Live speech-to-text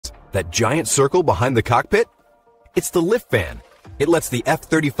That giant circle behind the cockpit? It's the lift fan. It lets the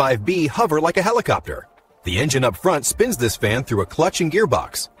F-35B hover like a helicopter. The engine up front spins this fan through a clutch and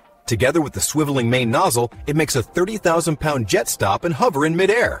gearbox. Together with the swiveling main nozzle, it makes a 30,000-pound jet stop and hover in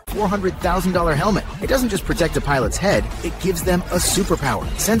midair. $400,000 helmet. It doesn't just protect a pilot's head, it gives them a superpower.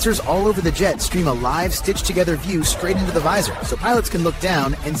 Sensors all over the jet stream a live, stitched-together view straight into the visor, so pilots can look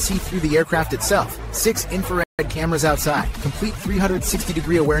down and see through the aircraft itself. 6 infrared cameras outside, complete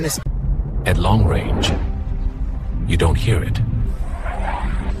 360-degree awareness. At long range, you don't hear it.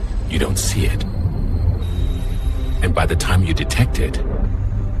 You don't see it. And by the time you detect it,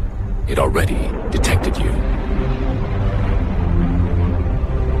 it already detected you.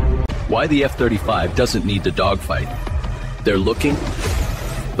 Why the F-35 doesn't need to dogfight. They're looking,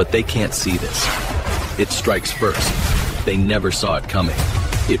 but they can't see this. It strikes first. They never saw it coming.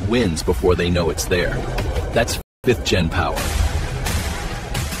 It wins before they know it's there. That's 5th gen power.